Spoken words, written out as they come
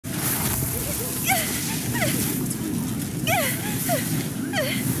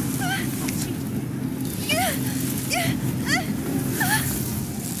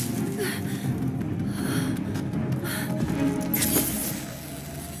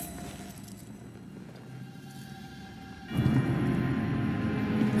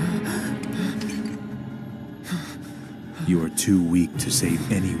You are too weak to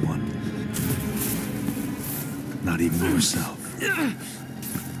save anyone. Not even yourself.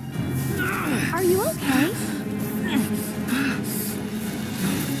 Are you okay?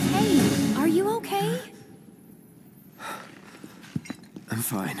 Hey, are you okay? I'm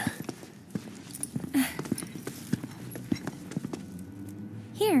fine.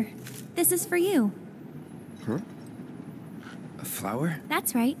 Here, this is for you. Huh? A flower?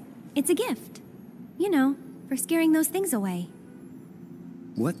 That's right. It's a gift. You know, for scaring those things away.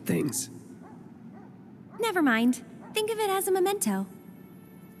 What things? Never mind. Think of it as a memento.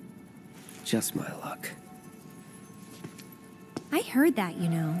 Just my luck. I heard that, you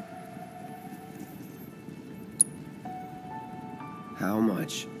know. How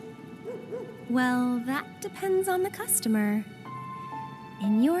much? Well, that depends on the customer.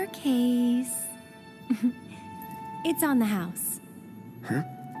 In your case... it's on the house. Huh?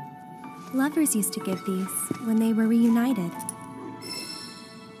 Lovers used to give these when they were reunited.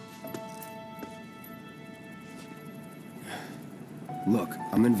 Look,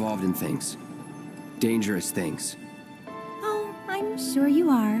 I'm involved in things. Dangerous things. Oh, I'm sure you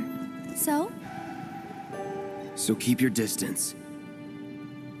are. So? So keep your distance.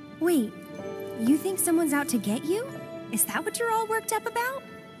 Wait, you think someone's out to get you? Is that what you're all worked up about?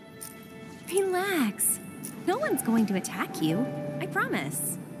 Relax. No one's going to attack you. I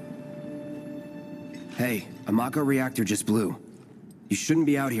promise. Hey, a Mako reactor just blew. You shouldn't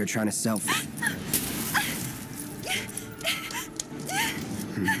be out here trying to sell.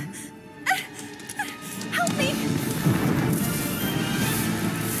 Help me!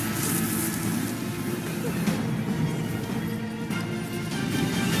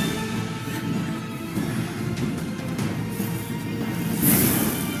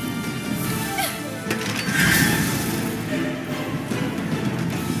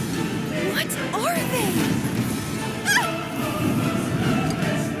 What are they?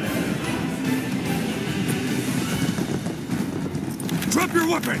 Drop your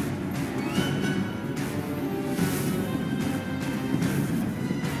weapon!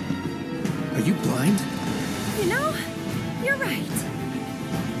 Are you blind? You know, you're right.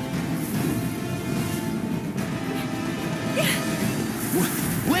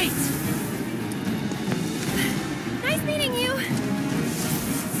 Wait! Nice meeting you.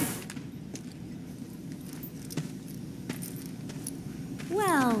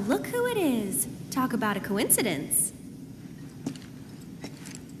 Well, look who it is. Talk about a coincidence.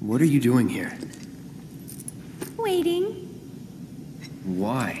 What are you doing here? Waiting.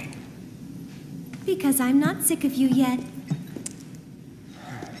 Why? Because I'm not sick of you yet.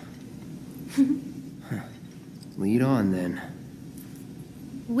 Lead on, then.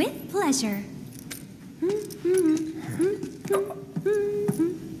 With pleasure.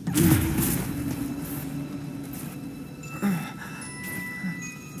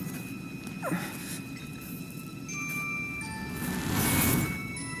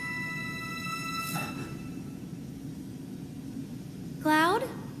 Cloud?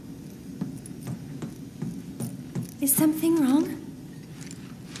 Is something wrong?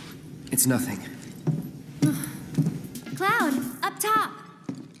 It's nothing. Cloud, up top!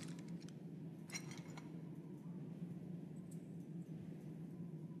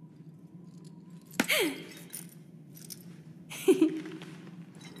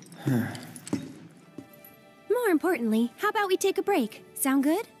 More importantly, how about we take a break? Sound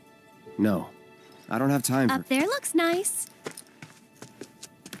good? No. I don't have time for... Up there looks nice.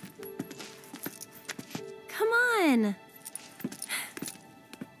 Come on.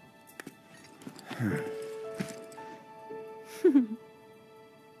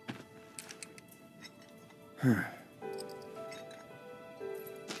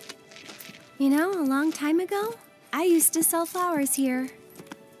 You know, a long time ago, I used to sell flowers here.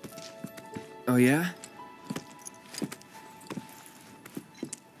 Oh, yeah?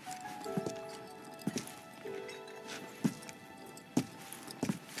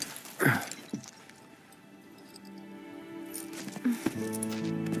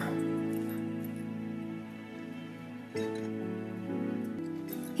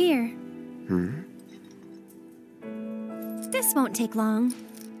 Here. This won't take long.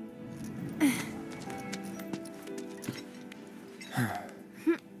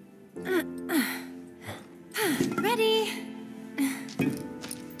 Ready?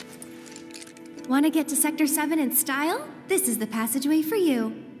 Want to get to Sector 7 in style? This is the passageway for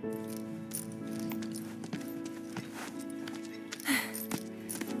you.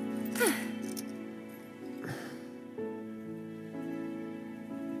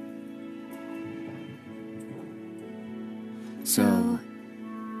 So...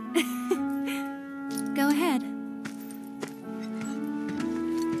 Go ahead.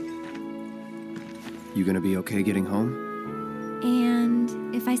 You gonna be okay getting home?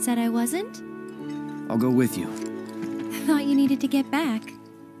 And if I said I wasn't? I'll go with you. Thought you needed to get back.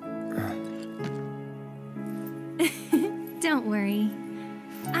 Don't worry.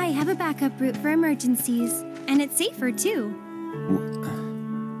 I have a backup route for emergencies, and it's safer too.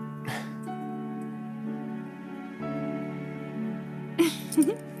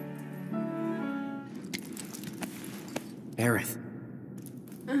 Aerith.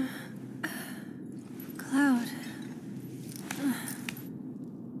 Cloud.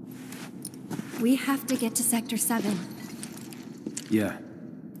 We have to get to Sector 7. Yeah.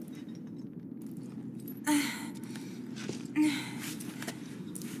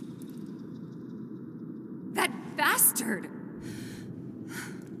 That bastard!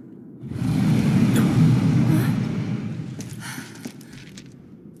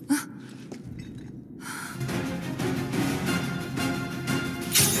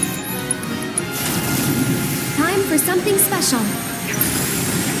 Time for something special.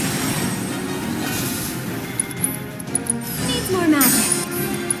 Needs more magic.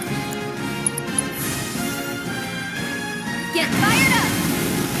 Get fired up!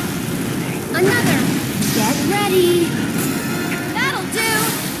 Another! Get ready! That'll do!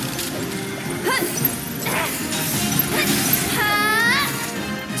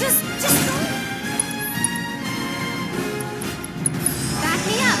 Just go! Back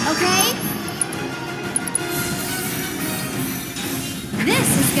me up, okay? This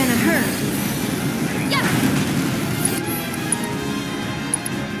is gonna hurt. Yep!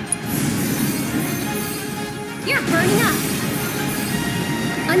 You're burning up!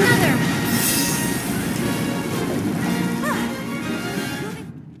 Another!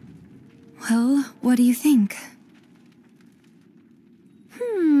 Well, what do you think?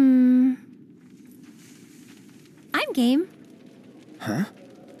 I'm game. Huh?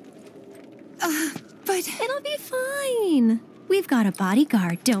 But it'll be fine. We've got a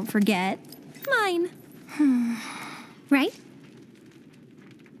bodyguard, don't forget. Mine. Right?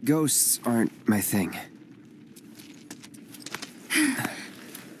 Ghosts aren't my thing.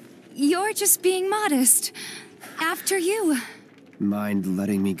 You're just being modest. After you. Mind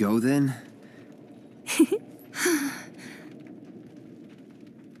letting me go then?